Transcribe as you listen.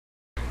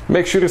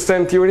Make sure to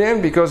stand till the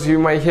end because you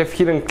might have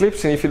hidden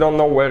clips, and if you don't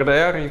know where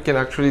they are, you can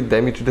actually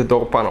damage the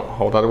door panel.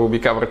 All that will be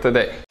covered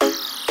today.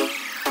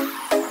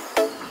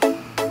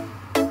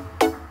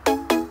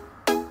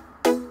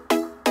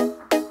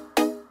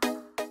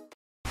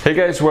 Hey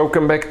guys,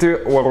 welcome back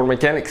to World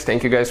Mechanics.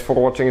 Thank you guys for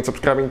watching and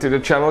subscribing to the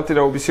channel. Today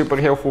will be super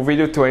helpful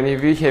video to any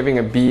of you having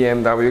a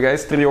BMW,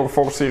 guys, 3 or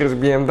 4 series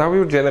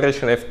BMW,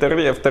 generation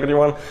F30,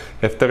 F31,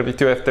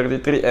 F32,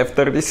 F33,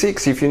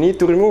 F36. If you need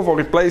to remove or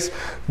replace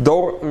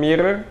door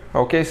mirror,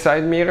 okay,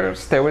 side mirror,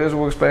 stay with us,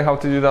 we'll explain how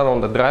to do that on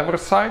the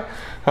driver's side.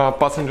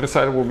 Passenger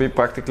side will be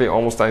practically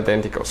almost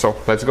identical. So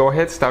let's go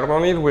ahead, start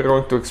on it. We're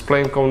going to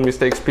explain common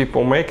mistakes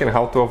people make and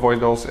how to avoid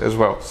those as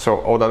well.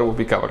 So all that will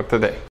be covered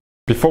today.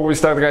 Before we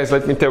start, guys,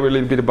 let me tell you a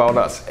little bit about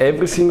us.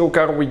 Every single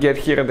car we get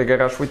here at the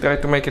garage, we try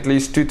to make at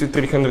least 200 to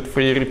 300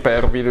 free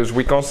repair videos.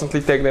 We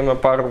constantly take them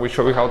apart, we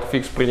show you how to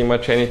fix pretty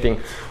much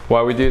anything.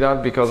 Why we do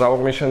that? Because our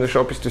mission in the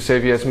shop is to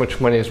save you as much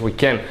money as we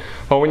can.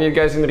 All we need,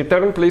 guys, in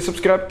return, please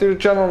subscribe to the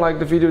channel, like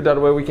the video, that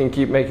way we can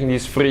keep making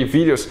these free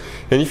videos.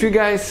 And if you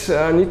guys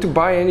need to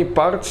buy any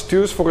parts,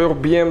 tools for your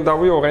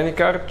BMW or any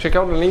car, check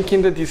out the link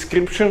in the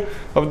description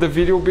of the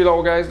video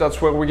below, guys.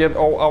 That's where we get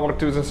all our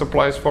tools and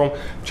supplies from.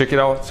 Check it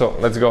out. So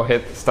let's go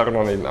ahead, start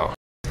on it now.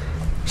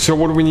 So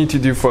what we need to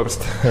do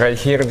first, right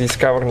here, this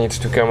cover needs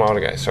to come out,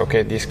 guys.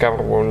 Okay, this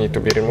cover will need to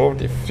be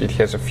removed if it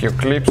has a few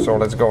clips, so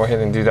let's go ahead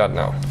and do that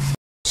now.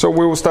 So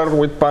we will start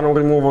with panel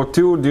removal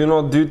 2. Do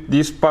not do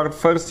this part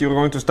first, you're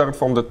going to start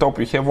from the top.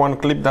 You have one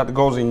clip that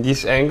goes in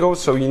this angle,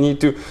 so you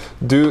need to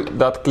do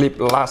that clip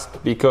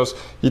last because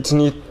it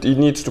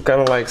needs to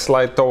kind of like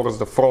slide towards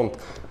the front.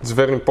 It's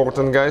very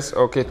important, guys,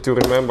 okay, to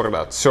remember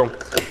that. So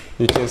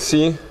you can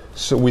see,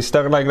 so we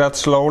start like that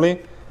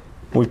slowly,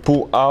 we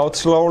pull out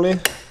slowly,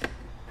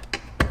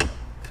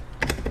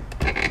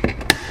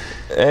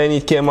 and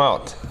it came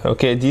out.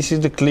 Okay, this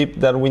is the clip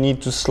that we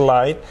need to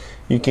slide.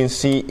 You can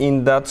see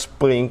in that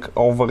spring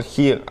over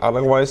here,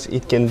 otherwise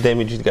it can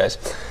damage it, guys.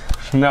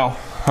 Now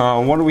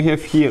what do we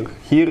have here?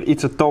 Here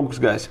it's a Torx,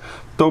 guys,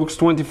 Torx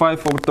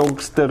 25 or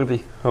Torx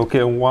 30.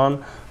 Okay,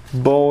 one,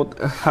 both,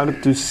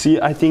 hard to see.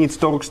 I think it's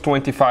Torx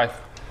 25.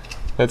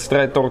 Let's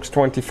try Torx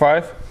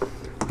 25.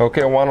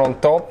 Okay, one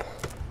on top,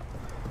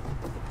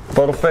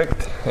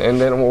 perfect, and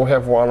then we'll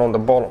have one on the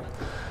bottom.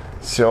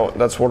 So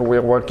that's what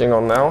we're working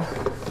on now.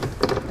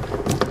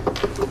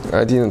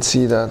 I didn't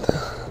see that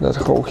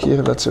hole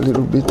here, that's a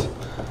little bit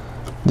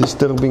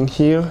disturbing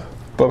here.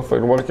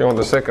 Perfect, working on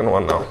the second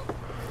one now.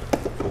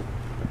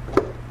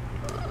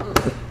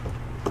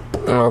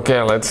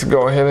 Okay, let's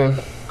go ahead and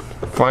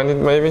find it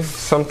maybe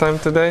sometime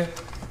today.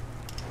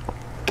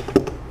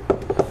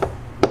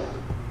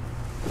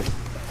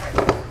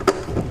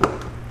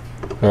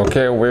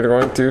 Okay, we're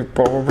going to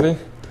probably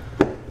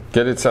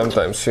get it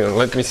sometime soon.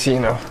 Let me see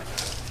now.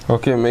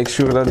 Okay, make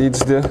sure that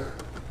it's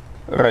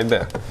right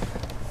there.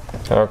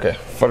 Okay,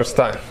 first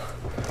time.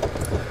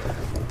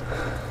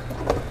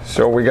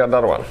 So we got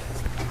that one.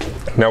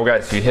 Now,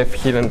 guys, you have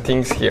hidden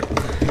things here.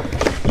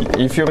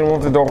 If you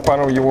remove the door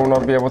panel, you will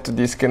not be able to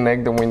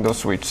disconnect the window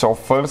switch. So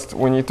first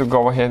we need to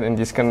go ahead and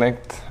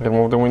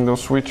remove the window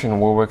switch,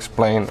 and we'll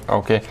explain,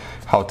 okay,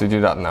 how to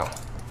do that now.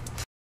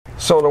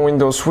 So the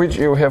window switch,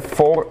 you have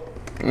 4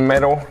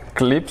 metal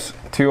clips,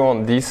 2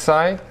 on this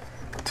side,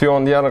 2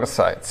 on the other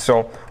side.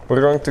 So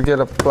we're going to get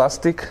a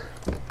plastic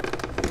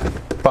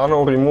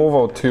panel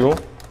removal tool.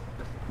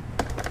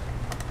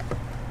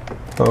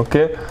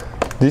 Okay,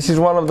 this is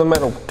one of the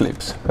metal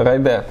clips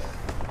right there.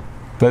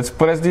 Let's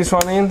press this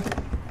one in.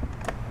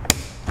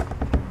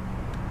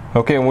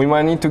 Okay, we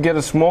might need to get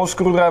a small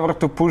screwdriver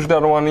to push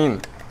that one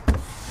in,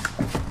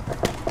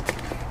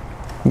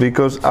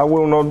 because I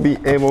will not be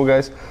able,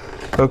 guys.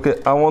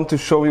 Okay, I want to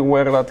show you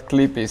where that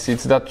clip is.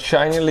 It's that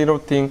shiny little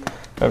thing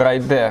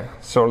right there.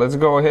 So let's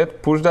go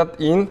ahead, push that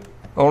in,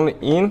 only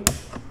in.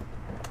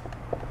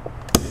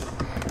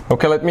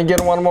 Okay, let me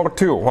get one more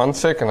tool. 1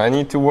 second, I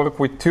need to work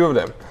with 2 of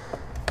them.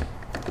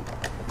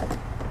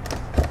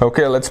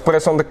 Okay, let's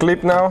press on the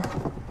clip now.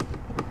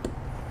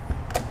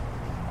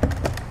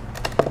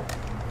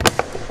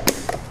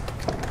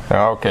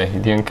 Okay,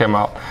 it didn't come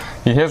out.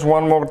 He has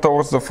one more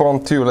towards the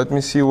front too. Let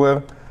me see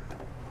where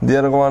the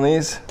other one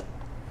is.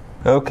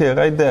 Okay,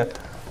 right there.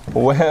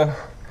 Well,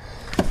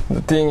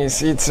 the thing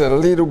is, it's a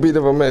little bit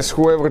of a mess.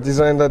 Whoever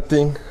designed that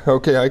thing.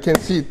 Okay, I can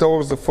see it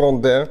towards the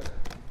front there.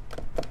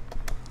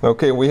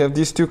 Okay, we have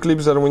these 2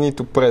 clips that we need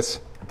to press.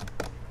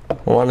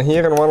 One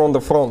here and one on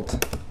the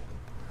front.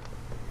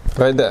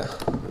 Right there.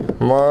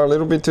 More a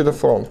little bit to the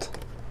front.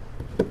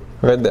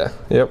 Right there.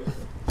 Yep.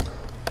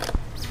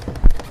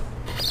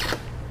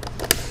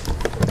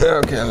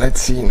 Okay,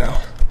 let's see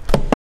now.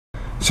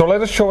 So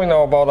let us show you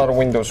now about our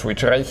window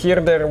switch. Right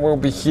here there will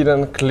be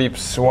hidden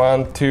clips.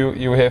 1, 2,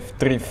 you have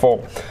 3,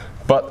 4.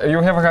 But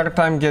you have a hard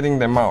time getting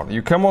them out.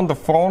 You come on the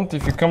front,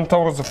 if you come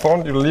towards the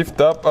front, you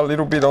lift up a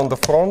little bit on the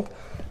front,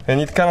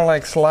 and it kind of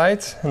like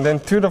slides, and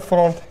then to the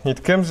front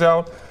it comes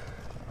out.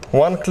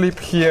 1 clip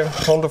here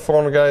on the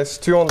front, guys,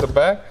 2 on the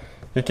back.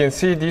 You can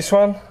see this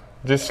one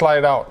just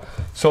slide out.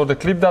 So the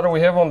clip that we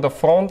have on the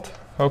front,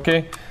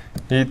 okay,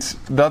 it's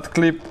that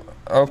clip,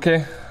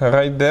 okay,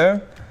 right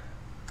there.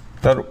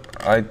 That,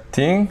 I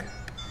think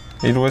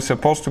it was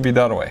supposed to be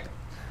that way.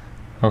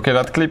 Okay,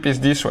 that clip is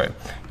this way.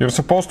 You're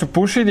supposed to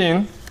push it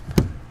in,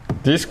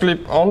 this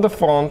clip on the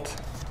front,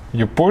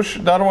 you push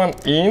that one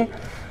in,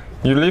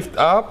 you lift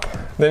up,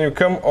 then you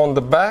come on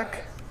the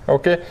back,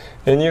 okay,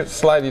 and you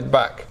slide it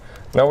back.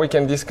 Now we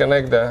can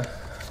disconnect the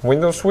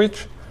window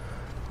switch,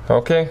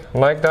 okay,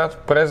 like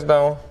that, press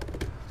down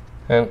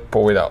and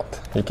pull it out.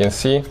 You can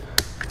see,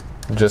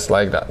 just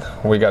like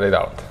that, we got it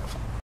out.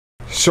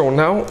 So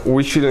now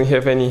we shouldn't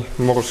have any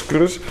more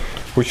screws.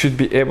 We should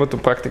be able to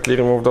practically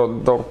remove the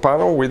door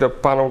panel with a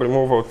panel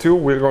removal tool.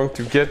 We're going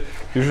to get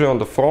usually on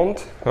the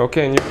front,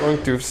 okay, and you're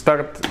going to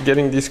start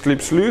getting these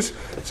clips loose.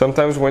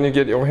 Sometimes when you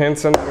get your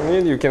hands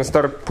underneath, you can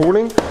start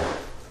pulling.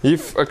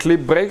 If a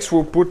clip breaks,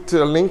 we'll put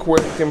a link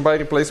where you can buy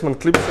replacement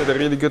clips at a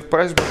really good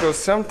price, because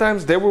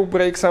sometimes they will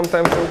break,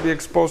 sometimes they'll be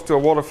exposed to a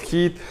lot of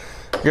heat,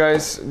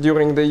 guys,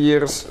 during the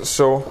years,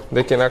 so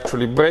they can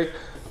actually break.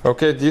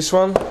 Okay, this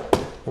one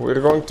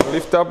we're going to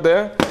lift up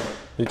there.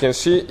 You can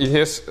see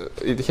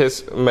it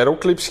has metal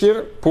clips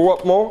here. Pull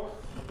up more.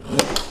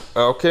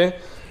 Okay,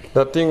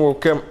 that thing will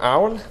come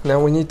out.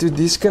 Now we need to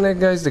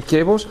disconnect, guys, the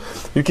cables.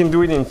 You can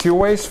do it in two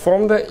ways,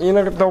 from the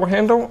inner door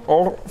handle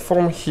or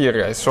from here,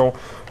 guys. So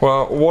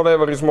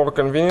whatever is more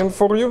convenient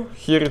for you.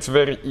 Here it's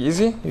very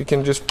easy. You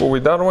can just pull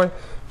it that way,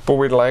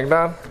 pull it like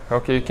that.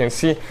 Okay, you can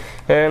see.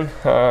 And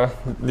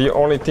the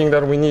only thing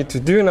that we need to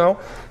do now,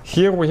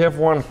 here we have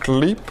one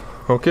clip.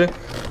 Okay.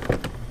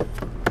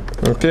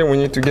 Okay, we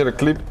need to get a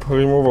clip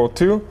removal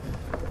tool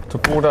to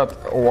pull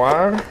that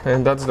wire,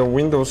 and that's the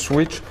window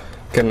switch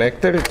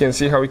connector. You can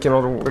see how we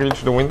cannot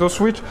reach the window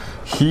switch.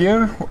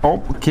 Here, oh,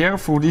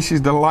 careful, this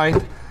is the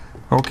light.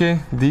 Okay,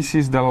 this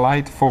is the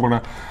light for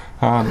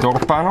the door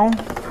panel,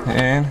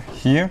 and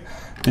here,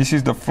 this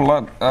is the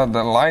flood,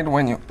 the light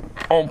when you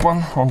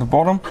open on the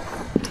bottom.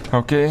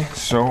 Okay,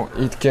 so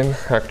it can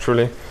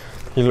actually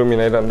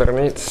illuminate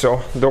underneath.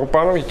 So door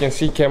panel, you can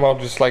see, came out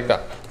just like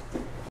that.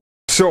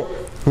 So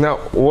now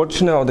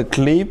watch now the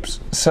clips.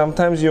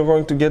 Sometimes you're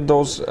going to get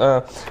those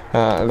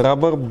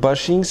rubber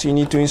bushings. You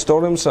need to install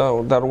them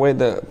so that way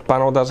the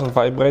panel doesn't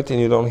vibrate and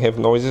you don't have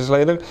noises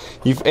later.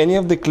 If any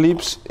of the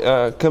clips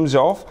comes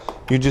off,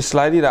 you just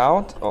slide it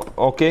out.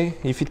 Okay,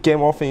 if it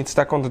came off and it's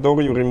stuck on the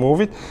door, you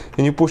remove it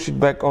and you push it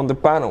back on the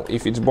panel.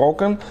 If it's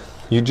broken,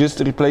 you just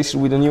replace it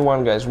with a new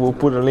one, guys. We'll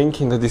put a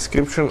link in the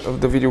description of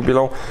the video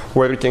below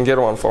where you can get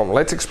one from.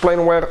 Let's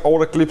explain where all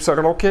the clips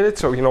are located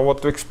so you know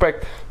what to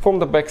expect from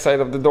the back side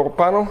of the door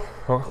panel.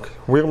 Okay,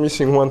 we're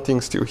missing one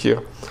thing still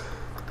here.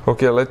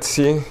 Okay, let's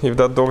see if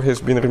that door has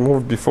been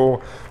removed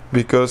before,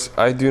 because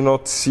I do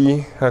not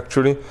see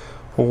actually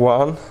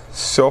one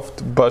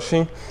soft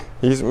bushing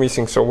is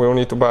missing, so we'll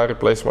need to buy a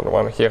replacement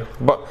one here.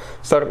 But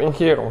starting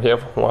here, we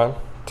have 1,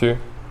 2,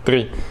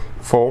 3,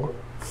 4,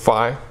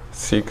 5,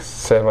 6,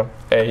 7,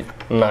 8,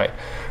 9.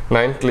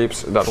 9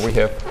 clips that we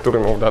have to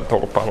remove that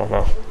door panel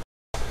now.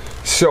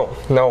 So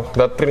now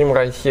that trim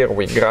right here,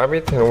 we grab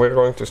it and we're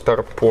going to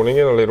start pulling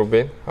it a little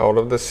bit out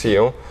of the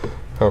seal.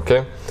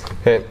 Okay,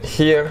 and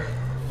here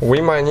we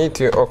might need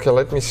to, okay,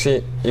 let me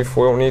see if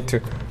we'll need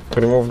to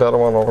remove that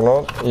one or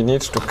not. It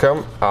needs to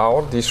come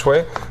out this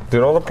way.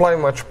 Do not apply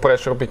much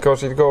pressure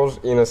because it goes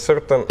in a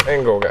certain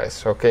angle,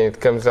 guys. Okay,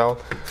 it comes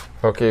out.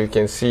 Okay, you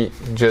can see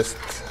just,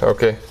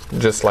 okay,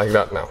 just like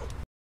that now.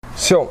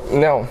 So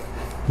now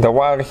the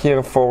wire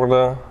here for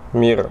the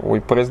mirror, we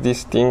press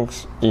these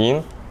things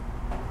in,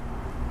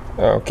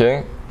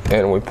 okay,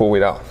 and we pull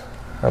it out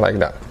like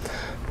that.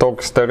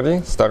 Torque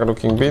sturdy, start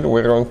looking good.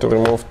 We're going to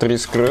remove 3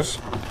 screws,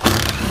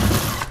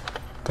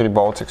 3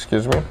 bolts,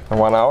 excuse me,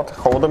 one out.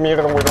 Hold the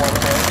mirror with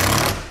one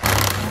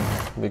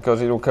hand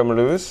because it will come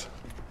loose.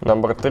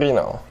 Number 3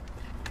 now.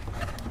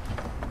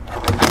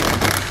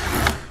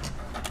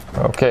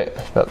 Okay,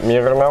 that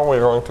mirror now,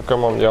 we're going to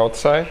come on the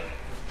outside.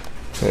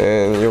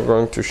 And you're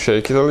going to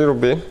shake it a little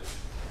bit.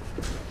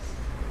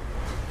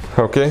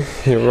 Okay,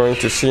 you're going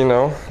to see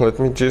now, let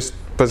me just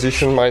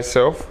position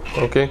myself,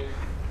 okay,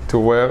 to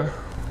where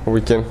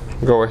we can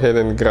go ahead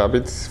and grab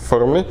it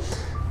firmly,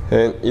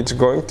 and it's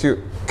going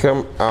to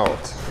come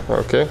out.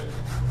 Okay,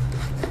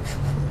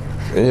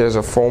 it has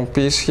a foam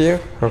piece here,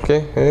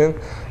 okay, and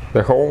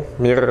the whole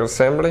mirror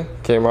assembly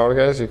came out,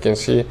 guys. You can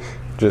see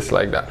just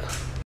like that.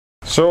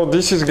 So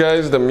this is,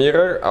 guys, the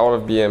mirror out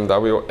of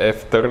BMW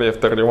F30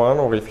 F31,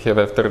 or if you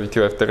have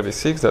F32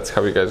 F36, that's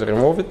how you guys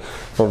remove it.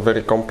 Not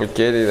very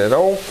complicated at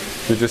all.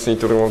 You just need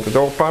to remove the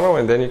door panel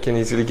and then you can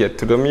easily get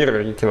to the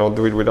mirror. You cannot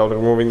do it without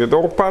removing the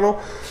door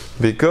panel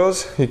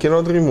because you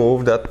cannot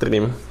remove that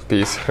trim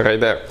piece right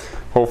there.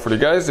 Hopefully,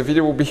 guys, the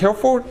video will be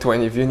helpful to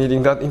any of you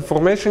needing that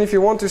information. If you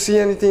want to see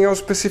anything else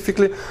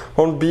specifically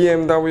on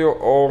BMW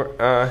or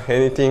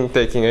anything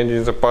taking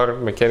engines apart,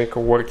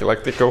 mechanical work,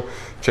 electrical,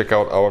 check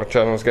out our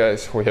channels,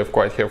 guys. We have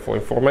quite helpful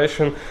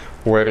information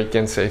where you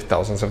can save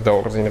thousands of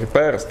dollars in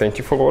repairs. Thank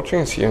you for watching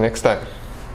and see you next time.